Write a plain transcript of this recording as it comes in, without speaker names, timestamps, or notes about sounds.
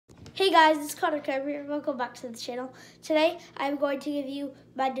Hey guys, it's Connor Kerber here. Welcome back to the channel. Today, I'm going to give you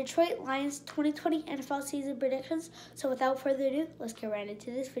my Detroit Lions 2020 NFL season predictions. So without further ado, let's get right into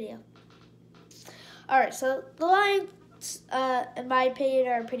this video. Alright, so the Lions, in my opinion,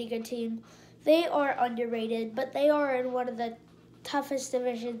 are a pretty good team. They are underrated, but they are in one of the toughest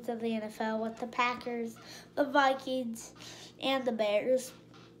divisions of the NFL with the Packers, the Vikings, and the Bears.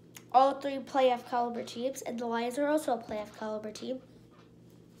 All three playoff caliber teams, and the Lions are also a playoff caliber team.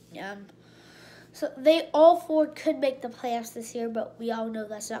 So they all four could make the playoffs this year, but we all know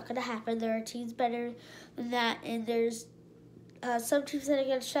that's not going to happen. There are teams better than that, and there's some teams that are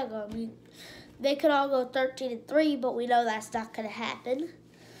going to struggle. I mean, they could all go 13-3, but we know that's not going to happen.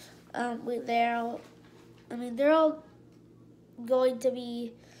 They're all going to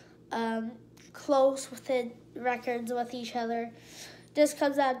be close within records with each other. Just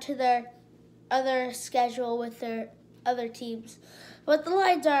comes down to their other schedule with their other teams. But the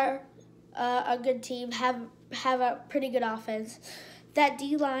Lions are a good team, have a pretty good offense. That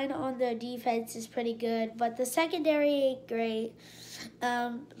D-line on their defense is pretty good, but the secondary ain't great.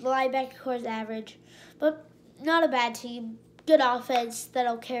 The linebacker core is average, but not a bad team. Good offense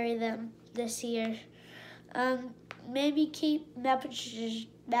that'll carry them this year. Maybe keep Matt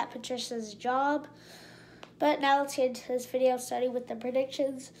Patricia's job. But now let's get into this video, starting with the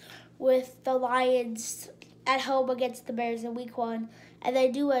predictions with the Lions at home against the Bears in Week 1, and they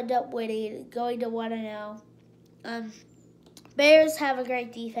do end up winning, going to 1-0. Bears have a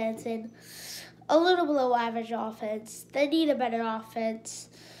great defense and a little below average offense. They need a better offense,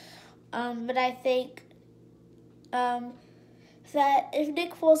 but I think that if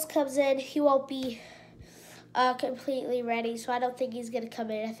Nick Foles comes in, he won't be completely ready, so I don't think he's going to come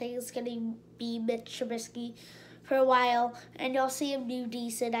in. I think it's going to be Mitch Trubisky for a while, and you'll see him do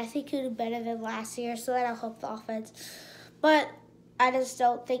decent. I think he'll do better than last year, so that'll help the offense. But I just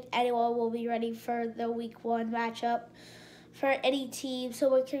don't think anyone will be ready for the Week 1 matchup for any team,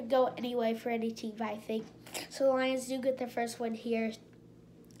 so it could go anyway for any team, I think. So the Lions do get their first win here,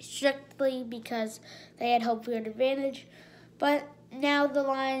 strictly because they had home field advantage. But now the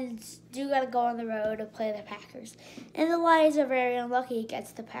Lions do got to go on the road and play the Packers. And the Lions are very unlucky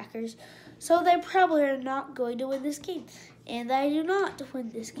against the Packers, so they probably are not going to win this game. And they do not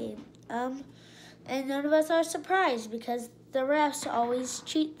win this game. And none of us are surprised because the refs always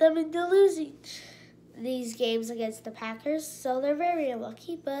cheat them into losing these games against the Packers. So they're very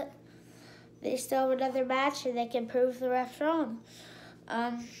unlucky, but they still have another match and they can prove the refs wrong.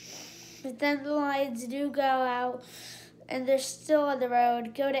 But then the Lions do go out and they're still on the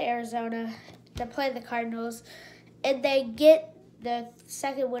road, go to Arizona to play the Cardinals, and they get the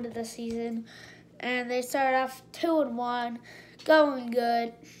second win of the season, and they start off 2-1, going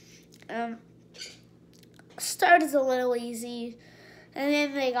good. Start is a little easy, and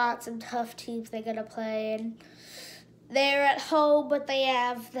then they got some tough teams they're going to play, and they're at home, but they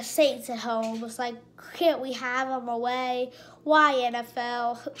have the Saints at home. It's like, can't we have them away? Why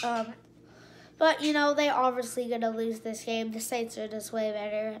NFL? But, you know, they're obviously going to lose this game. The Saints are just way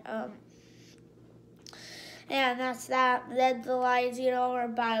better. And that's that. Then the Lions, you know, are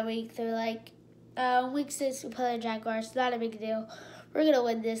bye week. They're like, Week 6, we play the Jaguars. Not a big deal. We're going to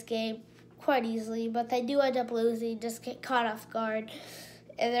win this game quite easily. But they do end up losing, just get caught off guard.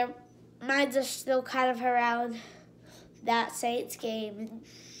 And their minds are still kind of around that Saints game,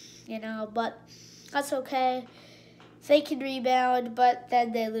 you know. But that's okay. They can rebound, but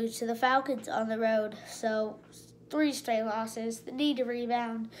then they lose to the Falcons on the road. So 3 straight losses. They need to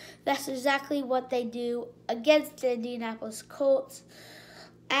rebound. That's exactly what they do against the Indianapolis Colts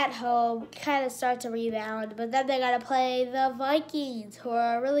at home. Kind of start to rebound, but then they got to play the Vikings, who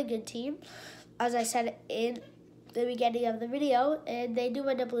are a really good team, as I said in the beginning of the video, and they do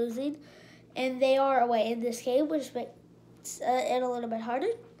end up losing, and they are away in this game, which makes it a little bit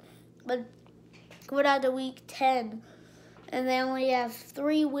harder. But we're down to Week 10, and they only have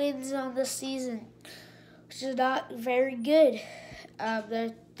 3 wins on the season, which is not very good.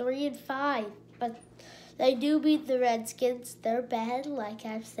 They're 3-5, but they do beat the Redskins. They're bad, like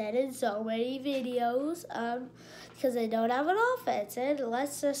I've said in so many videos, because they don't have an offense. And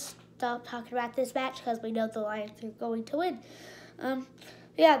let's just stop talking about this match because we know the Lions are going to win.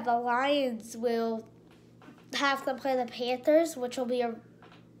 Yeah, the Lions will have to play the Panthers, which will be a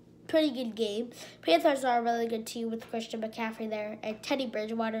pretty good game. Panthers are a really good team with Christian McCaffrey there and Teddy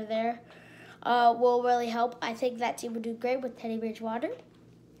Bridgewater there. Will really help. I think that team would do great with Teddy Bridgewater.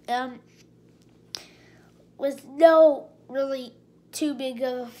 With no really too big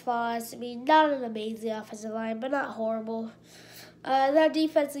of flaws. I mean, not an amazing offensive line, but not horrible. That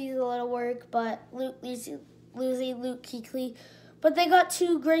defense needs a little work, but losing Luke Kuechly But they got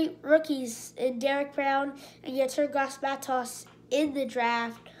two great rookies in Derek Brown and Yeturgos Matos in the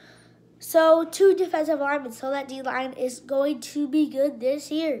draft. So two defensive linemen. So that D-line is going to be good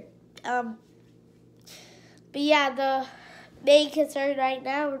this year. But yeah, the main concern right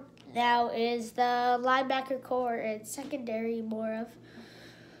now is the linebacker core and secondary more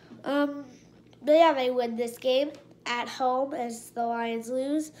of. But yeah, they win this game at home as the Lions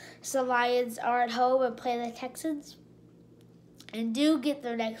lose. So the Lions are at home and play the Texans and do get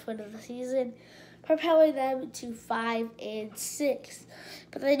their next win of the season, propelling them to 5-6.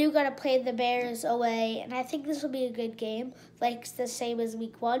 But they do got to play the Bears away, and I think this will be a good game, like the same as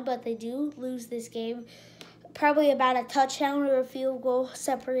week 1, but they do lose this game. Probably about a touchdown or a field goal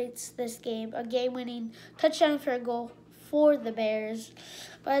separates this game, a game-winning touchdown for a goal for the Bears.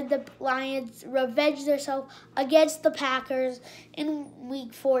 But the Lions revenge themselves against the Packers in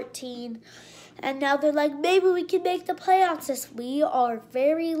week 14. And now they're like, maybe we can make the playoffs. We are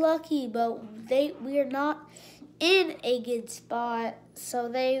very lucky, but we are not in a good spot. So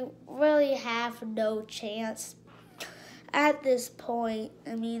they really have no chance at this point.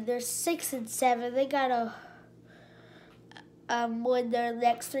 I mean, they're 6-7. They gotta win their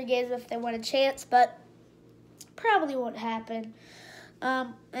next 3 games if they want a chance, but probably won't happen.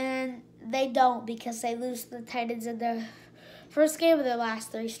 And they don't because they lose to the Titans in the first game of their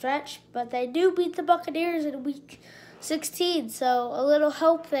last 3 stretch. But they do beat the Buccaneers in week 16, so a little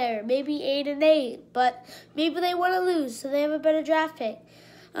hope there. Maybe 8-8, but maybe they want to lose, so they have a better draft pick.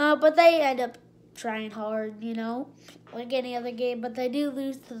 But they end up trying hard, like any other game. But they do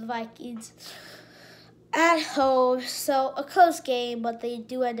lose to the Vikings at home, so a close game, but they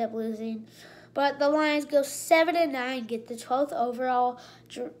do end up losing. But the Lions go 7-9, get the 12th overall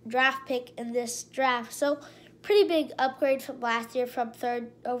draft pick in this draft. So pretty big upgrade from last year, from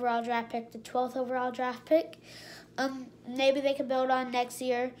 3rd overall draft pick to 12th overall draft pick. Maybe they can build on next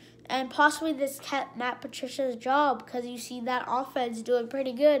year. And possibly this kept Matt Patricia's job because you see that offense doing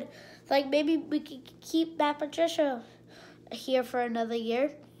pretty good. Like maybe we could keep Matt Patricia here for another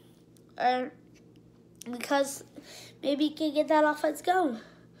year. Because maybe he can get that offense going.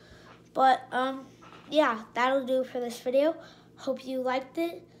 But, yeah, that'll do it for this video. Hope you liked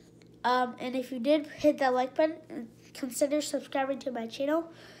it. And if you did, hit that like button and consider subscribing to my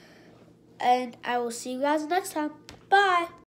channel. And I will see you guys next time. Bye.